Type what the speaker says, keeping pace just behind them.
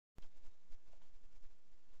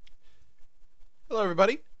Hello,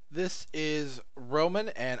 everybody. This is Roman,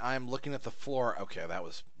 and I'm looking at the floor. Okay, that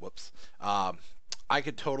was whoops. Um, I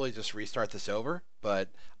could totally just restart this over, but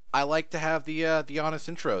I like to have the honest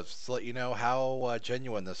intros to let you know how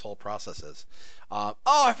genuine this whole process is. Oh,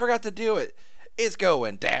 I forgot to do it. It's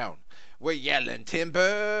going down. We're yelling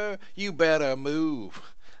timber. You better move.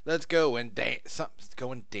 Let's go and dance. Something's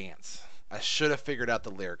going dance. I should have figured out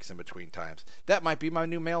the lyrics in between times. That might be my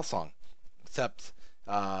new mail song. Except,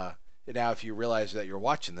 now if you realize that you're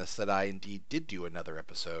watching this, that I indeed did do another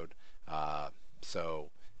episode. So,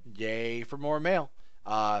 yay for more mail.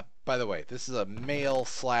 By the way, this is a mail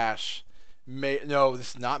slash. No,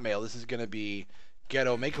 this is not mail. This is going to be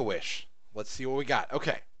Ghetto Make a Wish. Let's see what we got.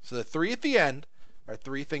 Okay, so the three at the end are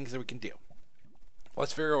three things that we can do.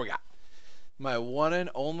 Let's figure out what we got. My one and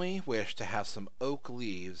only wish to have some oak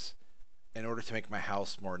leaves in order to make my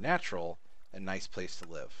house more natural and nice place to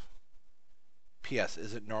live. P.S.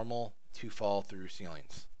 Is it normal to fall through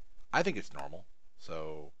ceilings? I think it's normal.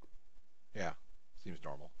 So, yeah, seems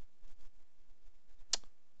normal.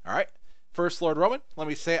 All right. First, Lord Roman, let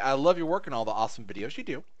me say I love your work and all the awesome videos you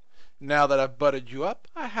do. Now that I've butted you up,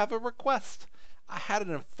 I have a request. I had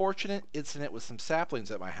an unfortunate incident with some saplings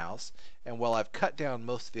at my house, and while I've cut down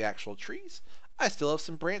most of the actual trees, I still have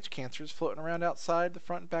some branch cancers floating around outside the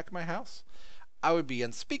front and back of my house. I would be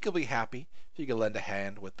unspeakably happy if you could lend a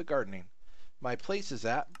hand with the gardening. My place is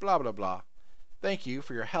at blah blah blah. Thank you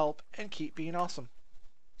for your help and keep being awesome.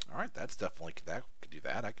 All right, that's definitely that. Could do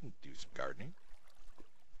that. I can do some gardening.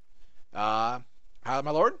 Hi,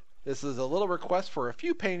 my lord. This is a little request for a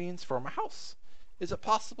few paintings for my house. Is it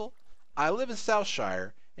possible? I live in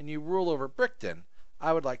Southshire and you rule over Brickton.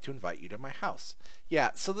 I would like to invite you to my house.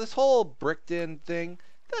 Yeah, so this whole Brickton thing,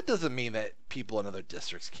 that doesn't mean that people in other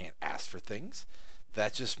districts can't ask for things.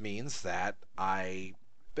 That just means that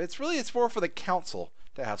it's more for the council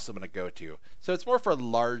to have someone to go to. So it's more for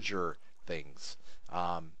larger things.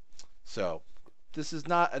 So this is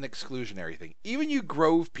not an exclusionary thing. Even you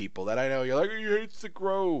Grove people that I know, you're like, he hates the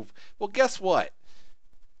Grove. Well, guess what?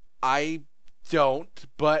 I don't,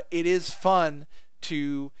 but it is fun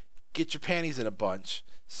to get your panties in a bunch.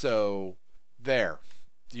 So there,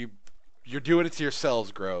 you're doing it to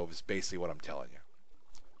yourselves, Grove. Is basically what I'm telling you.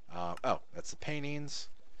 Oh, that's the paintings.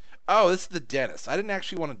 Oh, this is the dentist. I didn't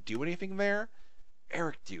actually want to do anything there.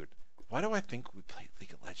 Eric, dude, why do I think we played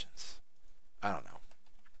League of Legends? I don't know.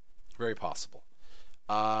 Very possible.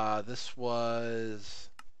 This was.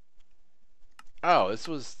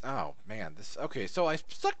 Oh man, this. Okay, so I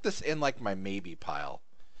stuck this in like my maybe pile.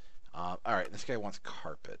 All right, this guy wants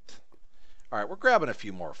carpet. All right, we're grabbing a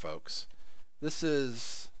few more, folks. This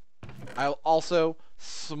is. I'll also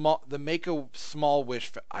the make a small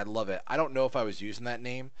wish. I love it. I don't know if I was using that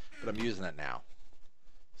name, but I'm using it now.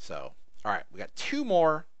 So, all right, we got two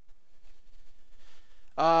more.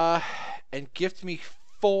 And gift me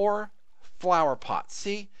 4 flower pots.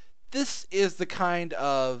 See, this is the kind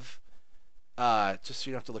of just so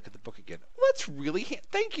you don't have to look at the book again. That's really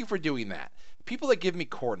thank you for doing that. People that give me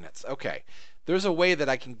coordinates. Okay, there's a way that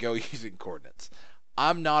I can go using coordinates.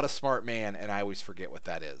 I'm not a smart man, and I always forget what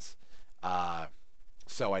that is.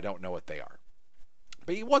 So I don't know what they are.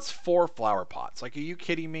 But he wants 4 flower pots. Like, are you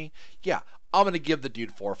kidding me? Yeah, I'm going to give the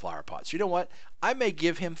dude 4 flower pots. You know what? I may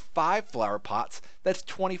give him 5 flower pots. That's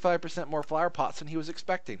 25% more flower pots than he was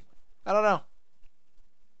expecting. I don't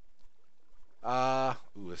know.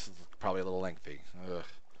 Ooh, this is probably a little lengthy. Ugh.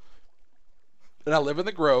 And I live in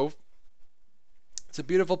the Grove. It's a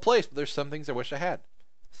beautiful place, but there's some things I wish I had.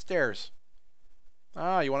 Stairs.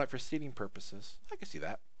 Ah, you want it for seating purposes. I can see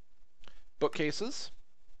that. Bookcases.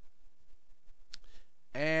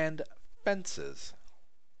 And fences.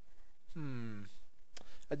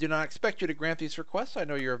 I do not expect you to grant these requests. I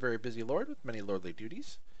know you're a very busy lord with many lordly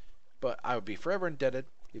duties, but I would be forever indebted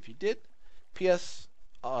if you did. P.S.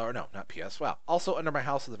 Or no, not P.S. Wow. Also, under my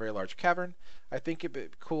house is a very large cavern. I think it'd be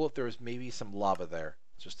cool if there was maybe some lava there.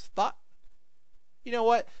 Just a thought. You know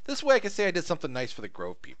what? This way I can say I did something nice for the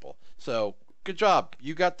Grove people. So, good job.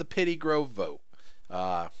 You got the pity Grove vote.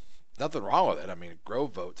 Nothing wrong with it. I mean,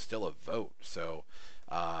 Grove vote's still a vote. So,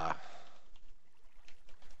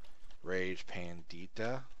 Rage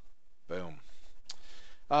Pandita. Boom.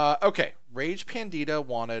 Okay. Rage Pandita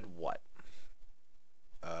wanted what?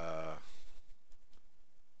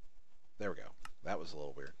 There we go. That was a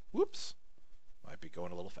little weird. Whoops. Might be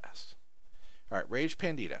going a little fast. All right, Rage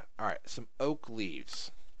Pandita. All right, some oak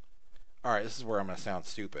leaves. All right, this is where I'm going to sound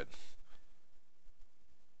stupid.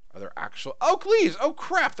 Are there actual oak leaves? Oh,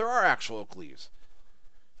 crap, there are actual oak leaves.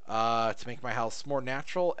 To make my house more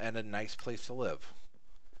natural and a nice place to live.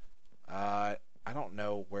 I don't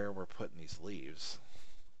know where we're putting these leaves.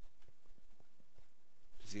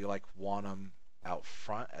 Does he like want them out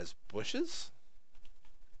front as bushes?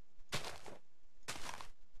 I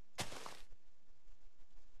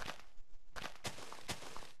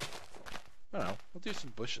don't know. We'll do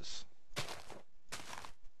some bushes.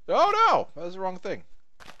 Oh no! That was the wrong thing.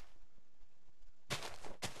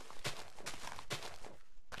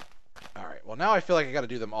 Alright, well now I feel like I gotta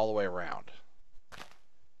do them all the way around.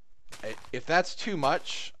 If that's too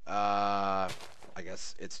much, I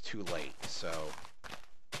guess it's too late, so...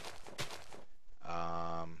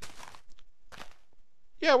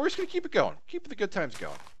 yeah, we're just gonna keep it going. Keep the good times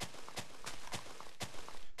going.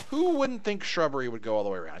 Who wouldn't think shrubbery would go all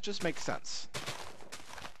the way around? It just makes sense.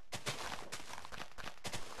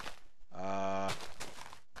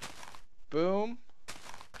 Boom.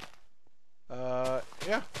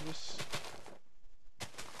 Yeah, just...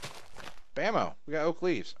 Bammo. We got oak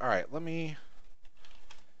leaves. Alright, let's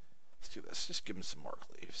do this. Just give him some more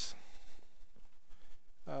leaves.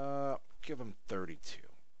 Give him 32.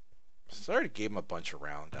 So I already gave him a bunch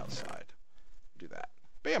around outside. Do that.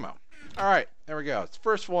 Bammo. Alright, there we go. It's the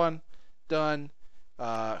first one. Done.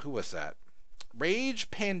 Who was that?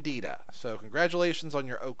 Rage Pandita. So congratulations on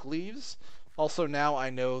your oak leaves. Also, now I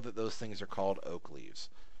know that those things are called oak leaves.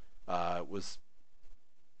 I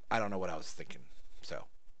don't know what I was thinking. So,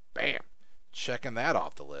 bam. Checking that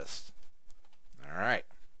off the list. Alright.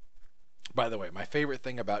 By the way, my favorite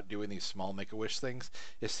thing about doing these small Make-A-Wish things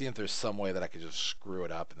is seeing if there's some way that I could just screw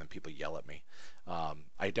it up and then people yell at me.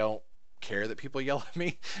 I don't care that people yell at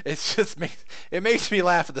me. It's just it makes me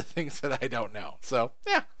laugh at the things that I don't know. So,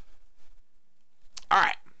 yeah.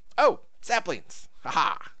 Alright. Oh, saplings.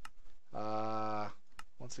 Haha.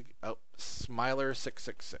 Once again, oh, Smiler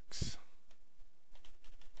 666.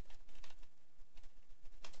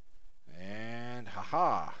 And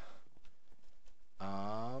haha.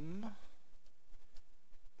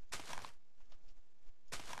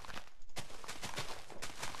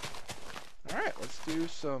 Alright, let's do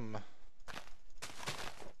some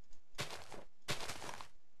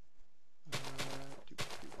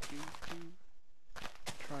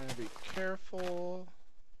trying to be careful.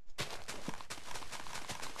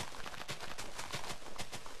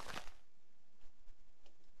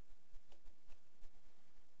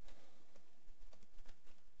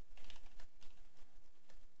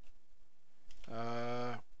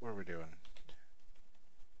 What are we doing?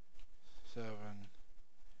 17.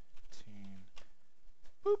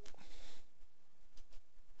 Boop.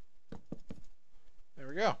 There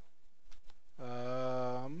we go.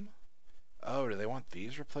 Oh, do they want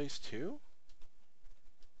these replaced too?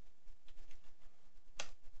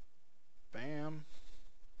 Bam.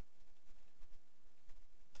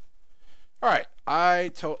 Alright,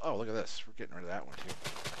 oh, look at this. We're getting rid of that one too.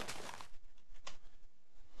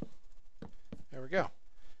 There we go.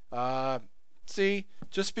 See,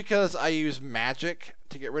 just because I use magic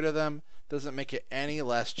to get rid of them doesn't make it any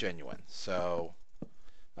less genuine. So,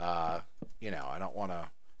 you know, I don't want to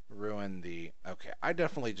ruin the... Okay, I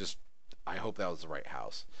hope that was the right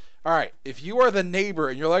house. All right, if you are the neighbor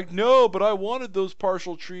and you're like, no, but I wanted those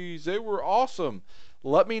partial trees. They were awesome.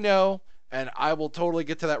 Let me know, and I will totally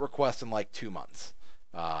get to that request in like 2 months.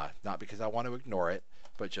 Not because I want to ignore it,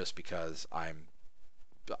 but just because I'm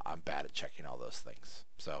bad at checking all those things.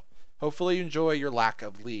 So hopefully you enjoy your lack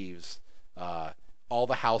of leaves. All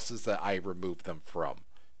the houses that I removed them from,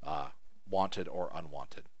 wanted or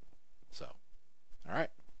unwanted. So, all right.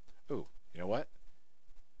 Ooh, you know what?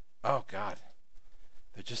 Oh God,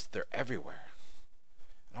 they're everywhere.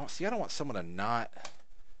 I don't want someone to not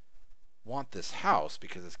want this house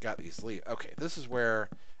because it's got these leaves. Okay, this is where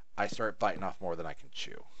I start biting off more than I can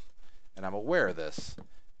chew, and I'm aware of this,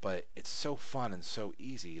 but it's so fun and so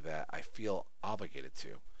easy that I feel obligated to.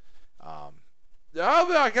 Oh,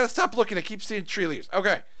 I gotta stop looking. I keep seeing tree leaves.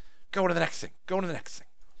 Okay, go to the next thing.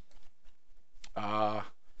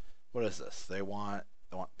 What is this? They want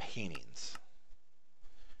paintings.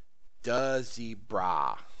 Da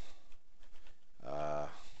zebra. All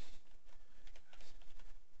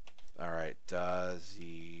right, da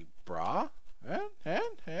zebra. And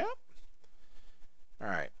yeah. All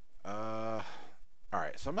right. All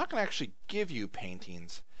right. So I'm not gonna actually give you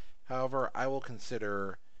paintings. However, I will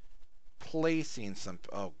consider placing some...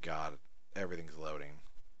 Oh God, everything's loading.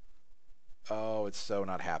 Oh, it's so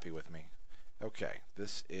not happy with me. Okay,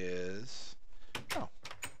 this is... Oh,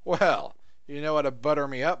 well, you know how to butter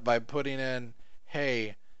me up by putting in,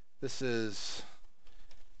 hey, this is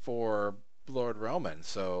for Lord Roamin,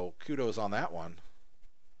 so kudos on that one.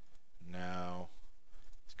 Now,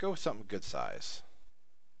 let's go with something good size.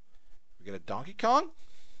 We get a Donkey Kong?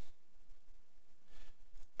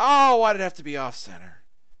 Oh, why did it have to be off-center?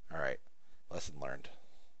 All right, lesson learned.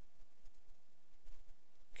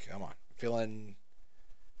 Come on. Feeling,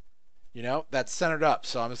 that's centered up,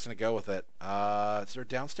 so I'm just going to go with it. Is there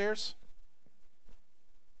downstairs?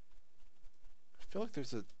 I feel like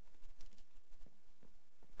there's a...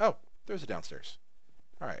 Oh, there's a downstairs.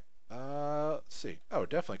 All right. Let's see. Oh,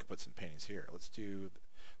 definitely could put some paintings here. Let's do...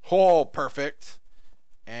 Oh, perfect.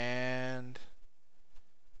 And...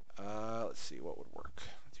 let's see what would work.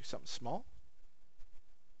 Let's do something small.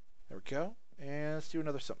 There we go. And let's do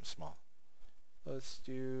another something small. Let's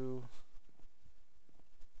do...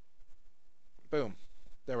 Boom.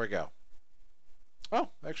 There we go. Oh,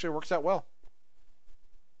 actually it works out well.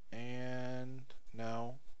 And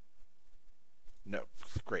no. No.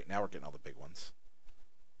 Great. Now we're getting all the big ones.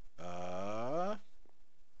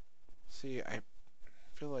 See, I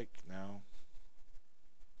feel like no.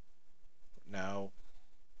 No.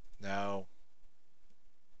 No.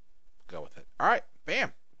 Go with it. All right.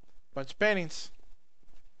 Bam. Bunch of paintings.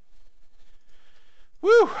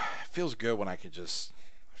 Woo! Feels good when I can just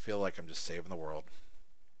feel like I'm just saving the world.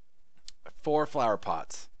 4 flower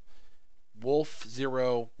pots. Wolf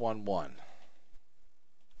 011.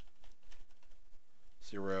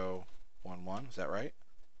 011. Is that right?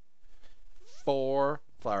 4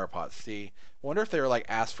 flower pots. See, I wonder if they were like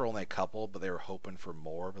asked for only a couple, but they were hoping for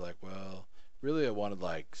more. But like, well, really, I wanted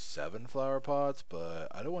like 7 flower pots, but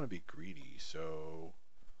I don't want to be greedy, so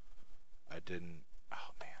I didn't.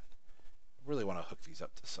 Oh man, I really want to hook these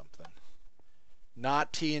up to something.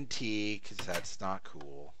 Not TNT, because that's not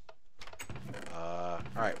cool.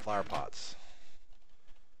 Alright, flower pots.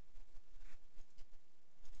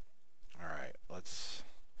 Alright, let's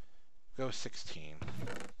go 16.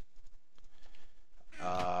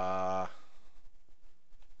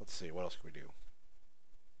 Let's see, what else can we do?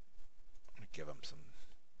 I'm going to give them some...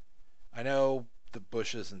 I know the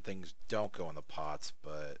bushes and things don't go in the pots,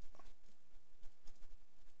 but...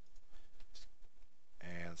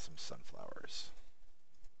 And some sunflowers.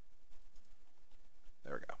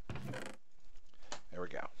 There we go. There we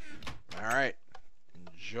go. Alright.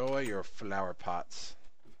 Enjoy your flower pots.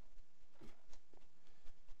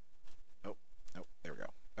 Oh, oh, there we go.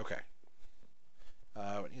 Okay.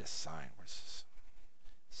 We need a sign. Where's this?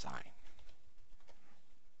 Sign.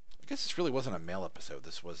 I guess this really wasn't a mail episode.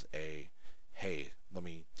 This was a, hey, let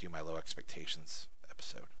me do my low expectations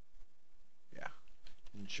episode. Yeah.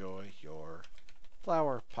 Enjoy your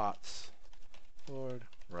flower pots, Lord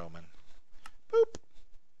Roman. Boop.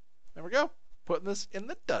 There we go. Putting this in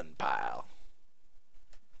the done pile.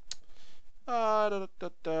 What do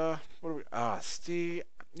we... see,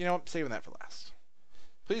 I'm saving that for last.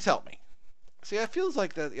 Please help me. See, it feels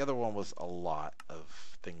like the other one was a lot of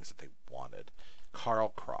things that they wanted.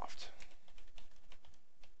 Carl Croft.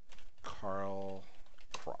 Carl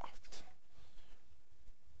Croft.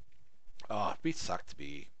 Oh, it'd be suck to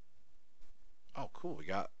be... Oh, cool. We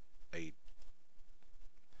got a...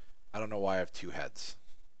 I don't know why I have 2 heads.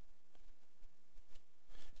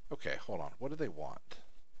 Okay, hold on. What do they want?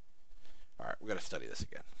 Alright, we got to study this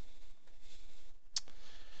again.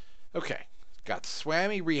 Okay, got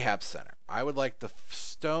Swami Rehab Center. I would like the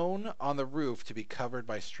stone on the roof to be covered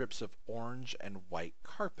by strips of orange and white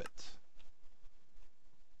carpet.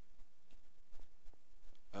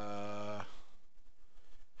 How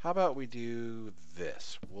about we do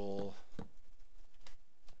this? We'll...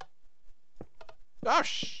 Oh,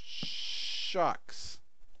 shucks.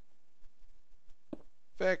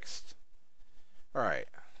 Fixed. Alright.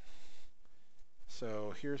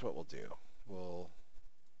 So here's what we'll do.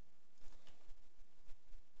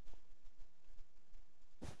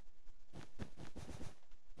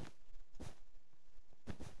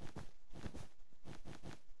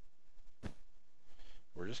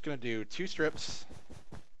 We're just going to do 2 strips.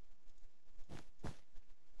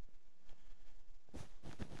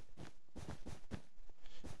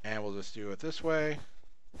 And we'll just do it this way.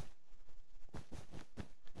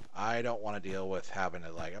 I don't want to deal with having to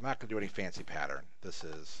I'm not going to do any fancy pattern. This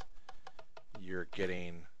is, you're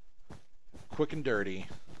getting quick and dirty.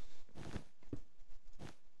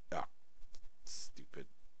 Oh, stupid.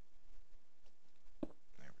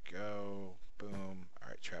 There we go. Boom.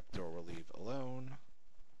 Alright, trapdoor we'll leave alone.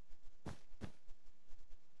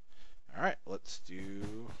 Alright, let's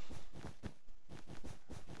do...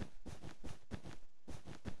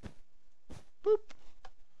 Boop.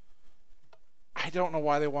 I don't know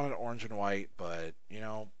why they wanted orange and white, but,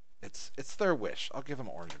 it's their wish. I'll give them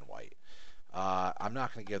orange and white. I'm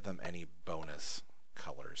not going to give them any bonus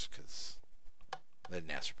colors, because they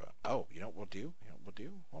didn't ask for... Oh, you know what we'll do?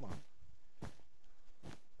 Hold on.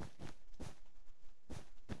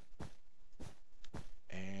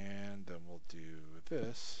 And then we'll do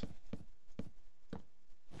this.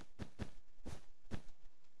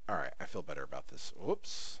 feel better about this.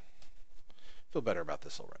 Whoops. Feel better about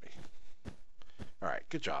this already. All right,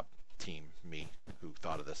 good job, team me, who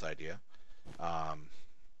thought of this idea.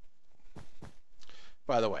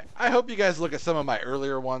 By the way, I hope you guys look at some of my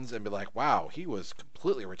earlier ones and be like, wow, he was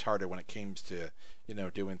completely retarded when it came to,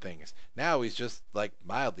 doing things. Now he's just, like,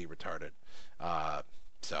 mildly retarded.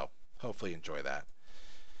 So, hopefully you enjoy that.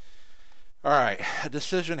 All right, a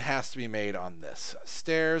decision has to be made on this.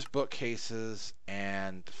 Stairs, bookcases,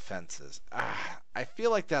 and fences. I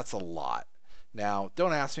feel like that's a lot. Now,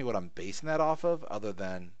 don't ask me what I'm basing that off of, other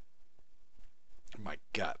than my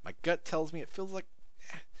gut. My gut tells me it feels like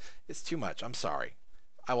it's too much. I'm sorry.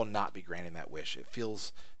 I will not be granting that wish. It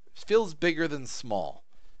feels bigger than small.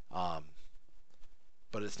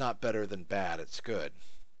 But it's not better than bad. It's good.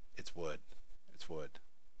 It's wood. It's wood.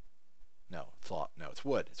 No, it's log. No, it's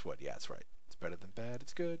wood. It's wood. Yeah, that's right. It's better than bad.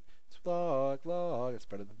 It's good. It's log. It's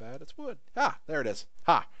better than bad. It's wood. There it is.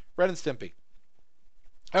 Ren and Stimpy.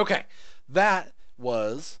 Okay, that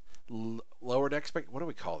was lowered expect. What do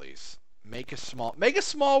we call these? Make a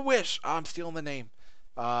small wish. I'm stealing the name.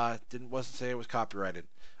 Wasn't say it was copyrighted.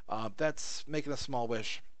 That's making a small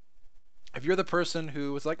wish. If you're the person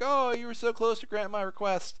who was like, oh, you were so close to grant my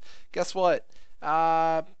request, guess what?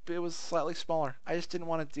 It was slightly smaller. I just didn't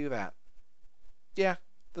want to do that. Yeah,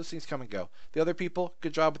 those things come and go. The other people,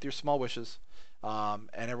 good job with your small wishes. And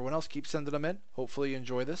everyone else, keep sending them in. Hopefully you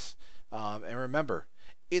enjoy this. And remember,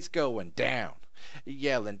 it's going down.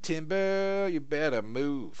 Yelling timber, you better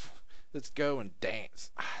move. Let's go and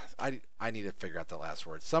dance. I need to figure out the last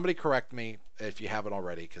word. Somebody correct me if you haven't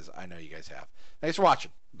already, because I know you guys have. Thanks for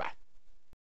watching. Bye.